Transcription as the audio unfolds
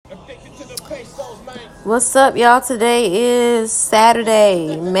What's up, y'all? Today is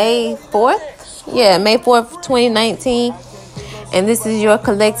Saturday, May 4th. Yeah, May 4th, 2019. And this is your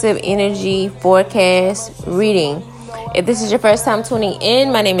collective energy forecast reading. If this is your first time tuning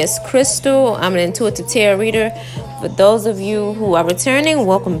in, my name is Crystal. I'm an intuitive tarot reader. For those of you who are returning,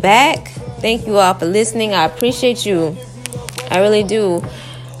 welcome back. Thank you all for listening. I appreciate you. I really do.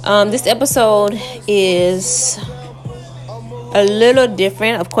 This episode is a little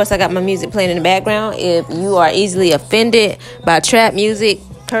different. Of course, I got my music playing in the background. If you are easily offended by trap music,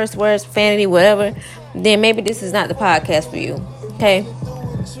 curse words, profanity, whatever, then maybe this is not the podcast for you. Okay?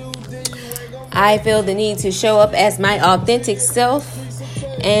 I feel the need to show up as my authentic self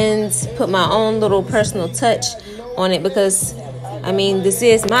and put my own little personal touch on it because, this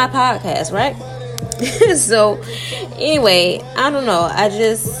is my podcast, right? So, anyway, I don't know. I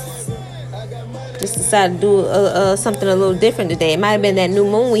just decided to do something a little different today. It might have been that new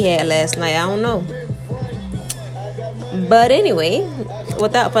moon we had last night. I don't know. But anyway,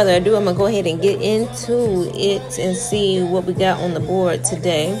 without further ado, I'm going to go ahead and get into it and see what we got on the board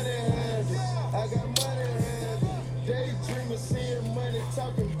today.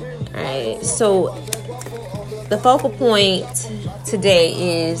 Alright, so the focal point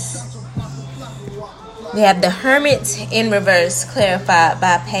today is we have the Hermit in reverse, clarified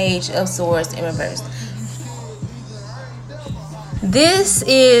by Page of Swords in reverse. This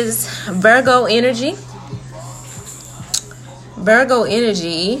is Virgo energy.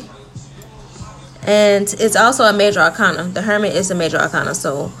 And it's also a major arcana. The Hermit is a major arcana.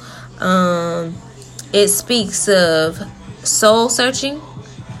 So it speaks of soul searching.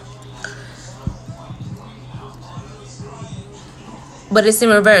 But it's in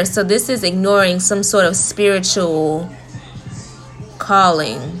reverse. So this is ignoring some sort of spiritual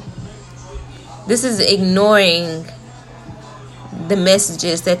calling. This is ignoring the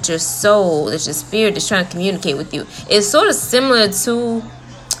messages that your soul, that your spirit is trying to communicate with you. It's sort of similar to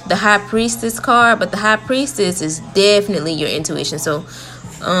the High Priestess card, but the High Priestess is definitely your intuition. So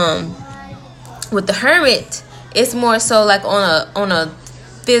with the Hermit, it's more so like on a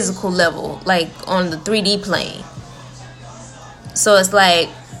physical level, like on the 3D plane. So it's like,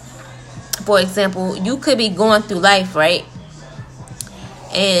 for example, you could be going through life, right?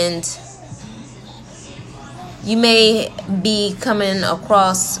 And you may be coming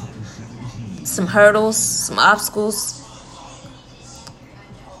across some hurdles, some obstacles.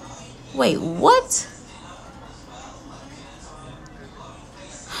 Wait, what?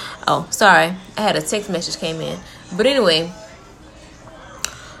 Oh, sorry. I had a text message came in. But anyway,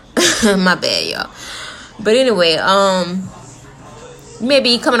 my bad, y'all. But anyway, you may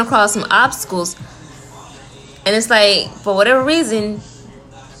be coming across some obstacles, and it's like, for whatever reason,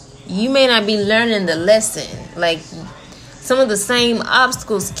 you may not be learning the lesson. Like, some of the same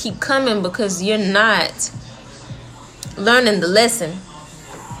obstacles keep coming because you're not learning the lesson.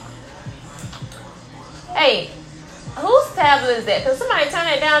 Hey, whose tablet is that? Can somebody turn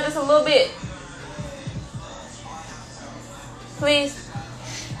that down just a little bit? Please.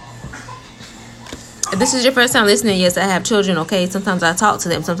 If this is your first time listening, yes, I have children, okay? Sometimes I talk to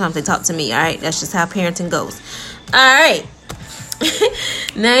them. Sometimes they talk to me, all right? That's just how parenting goes. All right.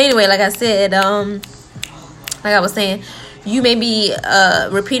 Now, anyway, like I said, like I was saying, you may be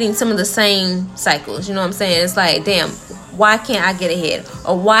repeating some of the same cycles. You know what I'm saying? It's like, damn, why can't I get ahead?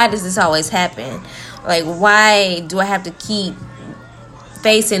 Or why does this always happen? Like, why do I have to keep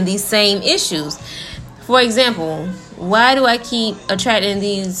facing these same issues? For example, why do I keep attracting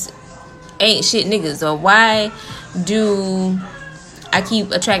these ain't shit niggas? Or why do I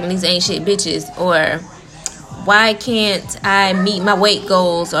keep attracting these ain't shit bitches? Or why can't I meet my weight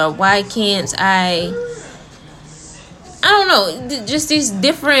goals? Or why can't I don't know, just these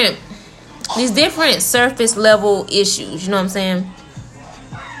different surface level issues, you know what I'm saying?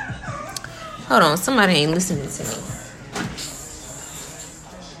 Hold on, somebody ain't listening to me.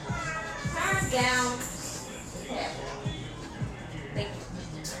 Turn down.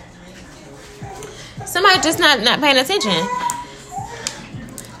 Somebody just not paying attention.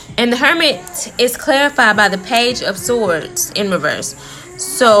 And the Hermit is clarified by the Page of Swords in reverse.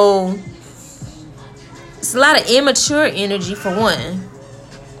 So it's a lot of immature energy for one.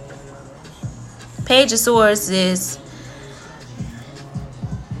 Page of Swords is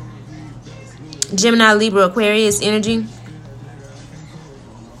Gemini, Libra, Aquarius energy.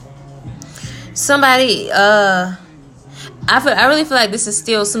 Somebody, I really feel like this is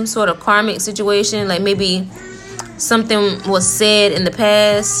still some sort of karmic situation. Like maybe something was said in the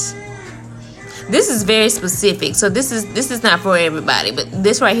past. This is very specific. So this is not for everybody, but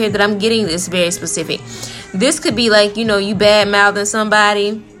this right here that I'm getting is very specific. This could be like, you bad mouthing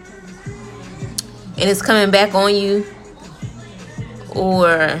somebody, and it's coming back on you,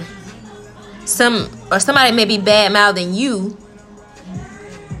 or somebody may be bad mouthing you,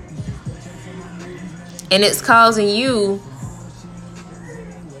 and it's causing you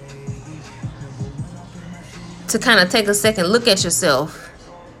to kind of take a second look at yourself.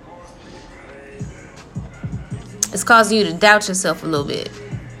 It's causing you to doubt yourself a little bit.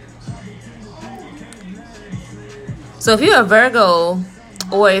 So if you're a Virgo,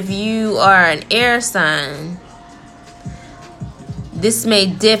 or if you are an air sign, this may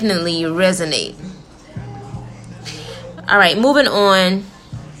definitely resonate. All right, moving on.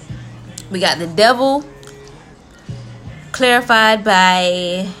 We got the Devil, clarified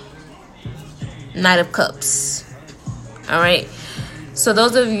by Knight of Cups. All right. So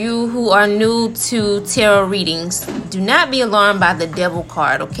those of you who are new to tarot readings, do not be alarmed by the Devil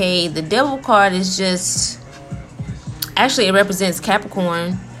card, okay? The Devil card is just, actually it represents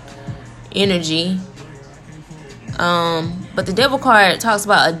Capricorn energy. But the Devil card talks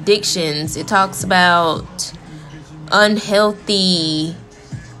about addictions. It talks about unhealthy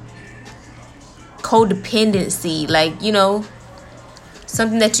codependency, like, you know,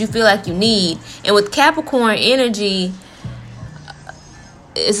 something that you feel like you need. And with Capricorn energy,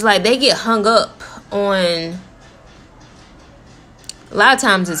 it's like they get hung up on, a lot of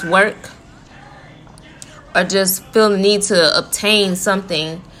times it's work, or just feel the need to obtain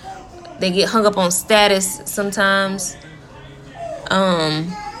something. They get hung up on status sometimes.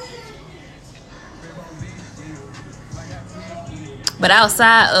 But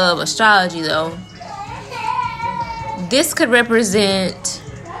outside of astrology, though, this could represent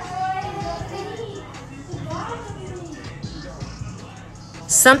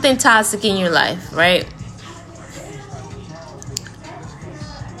something toxic in your life, right?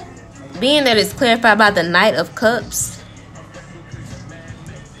 Being that it's clarified by the Knight of Cups,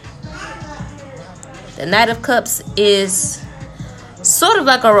 the Knight of Cups is sort of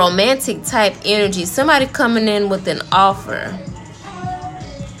like a romantic type energy. Somebody coming in with an offer.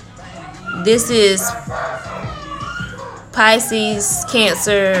 This is Pisces,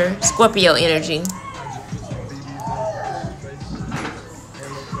 Cancer, Scorpio energy.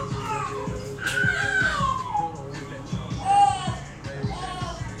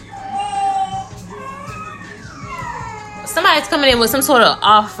 Somebody's coming in with some sort of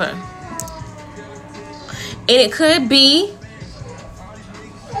offer. And it could be,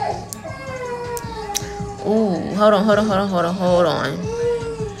 ooh, hold on.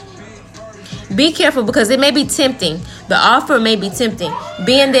 Be careful, because it may be tempting. The offer may be tempting.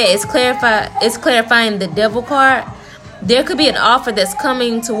 Being that it's clarifying the Devil card, there could be an offer that's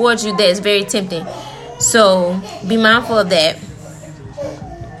coming towards you that is very tempting. So be mindful of that.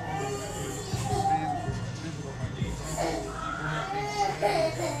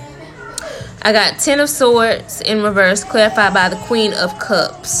 I got 10 of Swords in reverse, clarified by the Queen of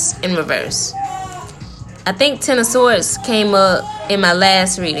Cups in reverse. I think 10 of Swords came up in my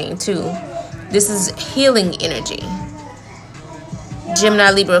last reading too. This is healing energy. Gemini,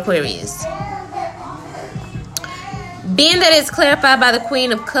 Libra, Aquarius. Being that it's clarified by the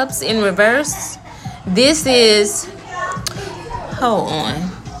Queen of Cups in reverse, this is... Hold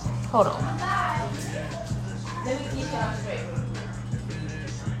on. Let me keep y'all straight.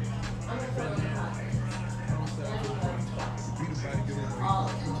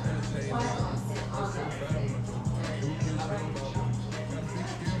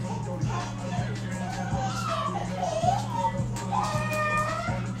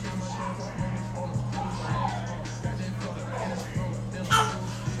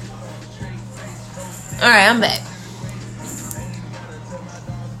 All right, I'm back.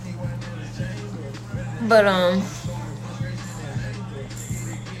 But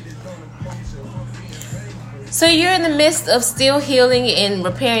so you're in the midst of still healing and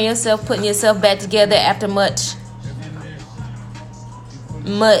repairing yourself, putting yourself back together after much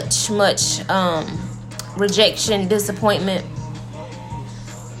rejection, disappointment.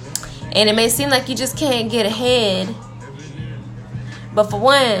 And it may seem like you just can't get ahead. But for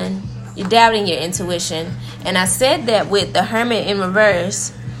one, you're doubting your intuition. And I said that with the Hermit in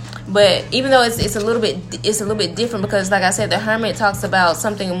reverse. But even though it's a little bit different, because like I said, the Hermit talks about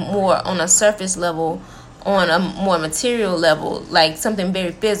something more on a surface level, on a more material level, like something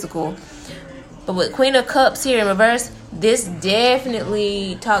very physical. But with Queen of Cups here in reverse, this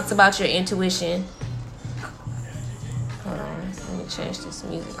definitely talks about your intuition. Hold on, let me change this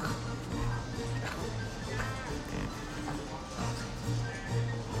music.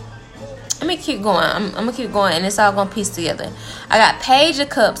 Let me keep going. I'm gonna keep going, and it's all gonna piece together. I got Page of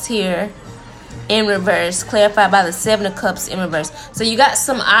Cups here in reverse, clarified by the Seven of Cups in reverse. So you got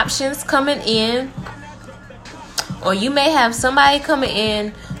some options coming in. Or you may have somebody coming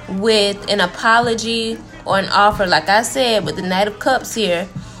in with an apology or an offer, like I said, with the Knight of Cups here.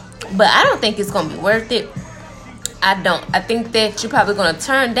 But I don't think it's going to be worth it. I don't. I think that you're probably going to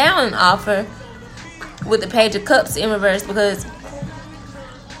turn down an offer with the Page of Cups in reverse, because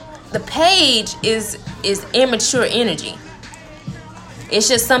the Page is immature energy. It's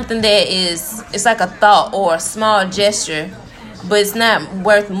just something that it's like a thought or a small gesture, but it's not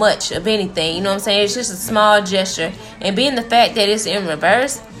worth much of anything. You know what I'm saying? It's just a small gesture. And being the fact that it's in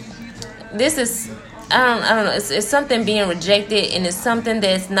reverse, this is, I don't know. It's something being rejected, and it's something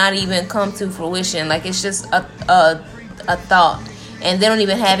that's not even come to fruition. Like, it's just a thought, and they don't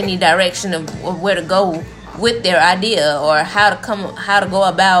even have any direction of where to go with their idea or how to go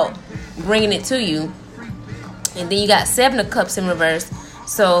about bringing it to you. And then you got 7 of Cups in reverse.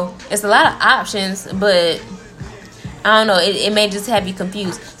 So it's a lot of options, but I don't know. It may just have you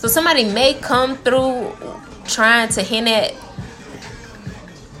confused. So somebody may come through trying to hint at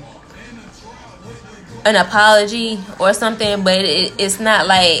an apology or something, but it's not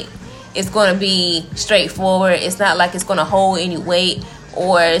like it's going to be straightforward. It's not like it's going to hold any weight,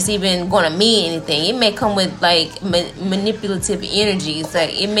 or it's even going to mean anything. It may come with like manipulative energies.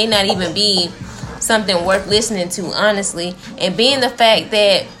 Like, it may not even be something worth listening to, honestly. And being the fact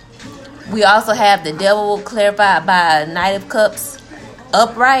that we also have the Devil clarified by Knight of Cups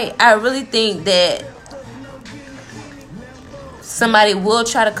upright, I really think that somebody will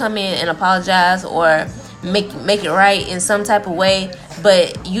try to come in and apologize or make it right in some type of way.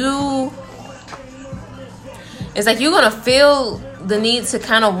 But it's like you're going to feel the need to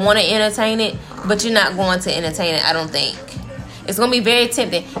kind of want to entertain it, but you're not going to entertain it, I don't think. It's going to be very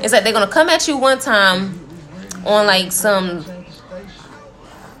tempting. It's like they're going to come at you one time on like some,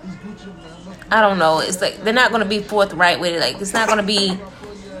 I don't know. It's like they're not going to be forthright with it. Like, it's not going to be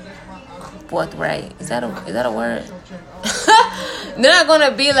forthright. Is that a word? They're not going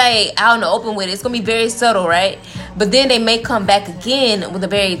to be like out in the open with it. It's going to be very subtle, right? But then they may come back again with a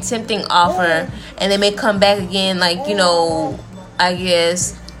very tempting offer, and they may come back again, like, you know, I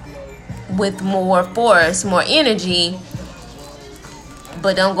guess with more force, more energy.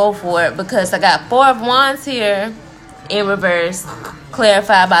 But don't go for it, because I got 4 of Wands here in reverse,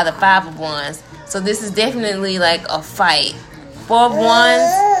 clarified by the 5 of Wands. So this is definitely like a fight. 4 of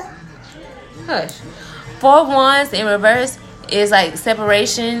Wands. Hush. 4 of Wands in reverse is like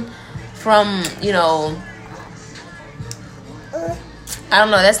separation from, you know, I don't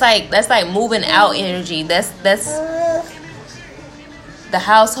know. That's like moving out energy. That's the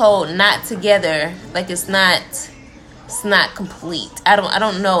household not together. Like, it's not complete. I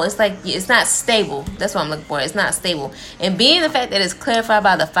don't know. It's like it's not stable. That's what I'm looking for. It's not stable. And being the fact that it's clarified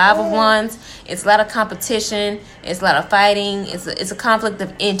by the 5 of Wands, it's a lot of competition. It's a lot of fighting. It's a conflict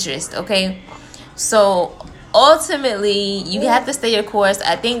of interest. Okay, so ultimately you have to stay your course.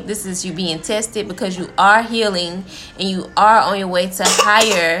 I think this is you being tested, because you are healing and you are on your way to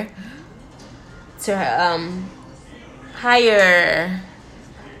higher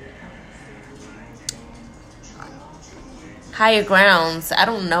grounds. I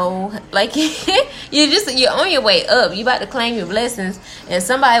don't know. Like, you're on your way up. You about to claim your blessings, and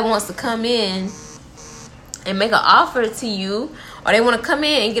somebody wants to come in and make an offer to you, or they want to come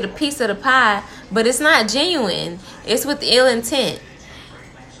in and get a piece of the pie, but it's not genuine. It's with ill intent.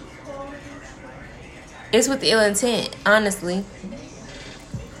 It's with ill intent, honestly.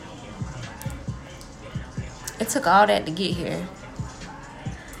 It took all that to get here.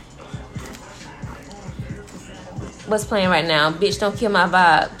 What's playing right now? Bitch, Don't Kill My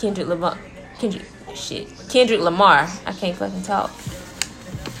Vibe. Kendrick Lamar. I can't fucking talk.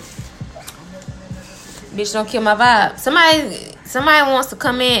 Bitch, don't kill my vibe. Somebody wants to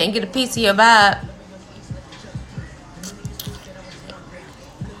come in and get a piece of your vibe,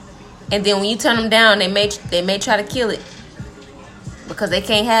 and then when you turn them down, they may try to kill it because they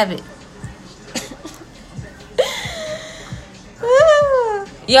can't have it.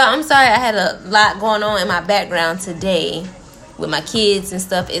 Yeah, I'm sorry. I had a lot going on in my background today with my kids and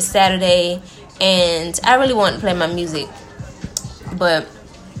stuff. It's Saturday, and I really wanted to play my music, but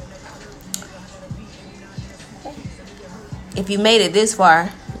if you made it this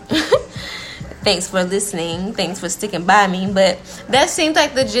far, thanks for listening. Thanks for sticking by me. But that seems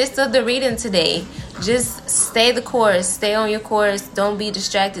like the gist of the reading today. Just stay the course. Stay on your course. Don't be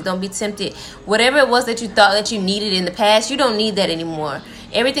distracted. Don't be tempted. Whatever it was that you thought that you needed in the past, you don't need that anymore.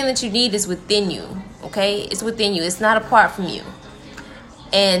 Everything that you need is within you. Okay? It's within you. It's not apart from you.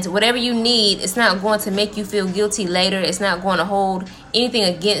 And whatever you need, it's not going to make you feel guilty later. It's not going to hold anything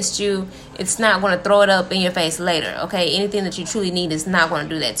against you. It's not going to throw it up in your face later. Okay? Anything that you truly need is not going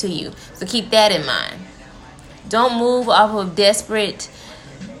to do that to you. So keep that in mind. Don't move off of desperate,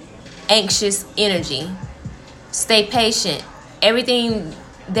 anxious energy. Stay patient. Everything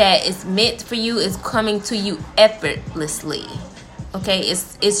that is meant for you is coming to you effortlessly. Okay,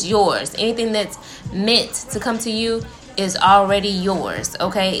 it's yours. Anything that's meant to come to you is already yours.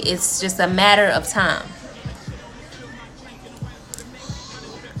 Okay, it's just a matter of time.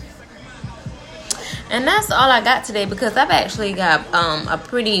 And that's all I got today, because I've actually got a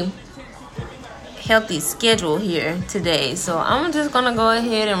pretty healthy schedule here today. So I'm just gonna go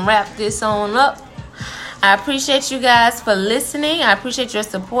ahead and wrap this on up. I appreciate you guys for listening. I appreciate your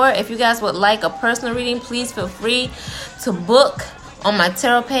support. If you guys would like a personal reading, please feel free to book on my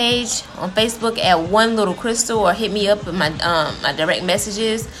tarot page on Facebook at One Little Crystal, or hit me up in my my direct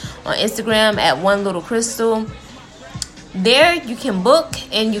messages on Instagram at One Little Crystal. There you can book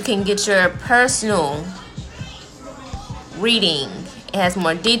and you can get your personal reading. It has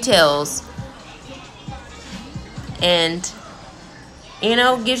more details and, you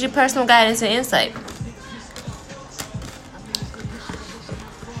know, gives you personal guidance and insight.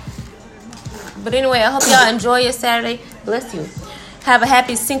 But anyway, I hope y'all enjoy your Saturday. Bless you. Have a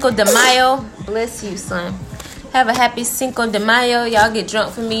happy Cinco de Mayo. Bless you, son. Have a happy Cinco de Mayo. Y'all get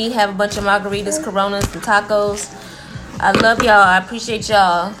drunk for me. Have a bunch of margaritas, Coronas, and tacos. I love y'all. I appreciate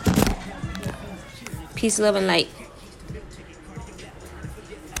y'all. Peace, love, and light.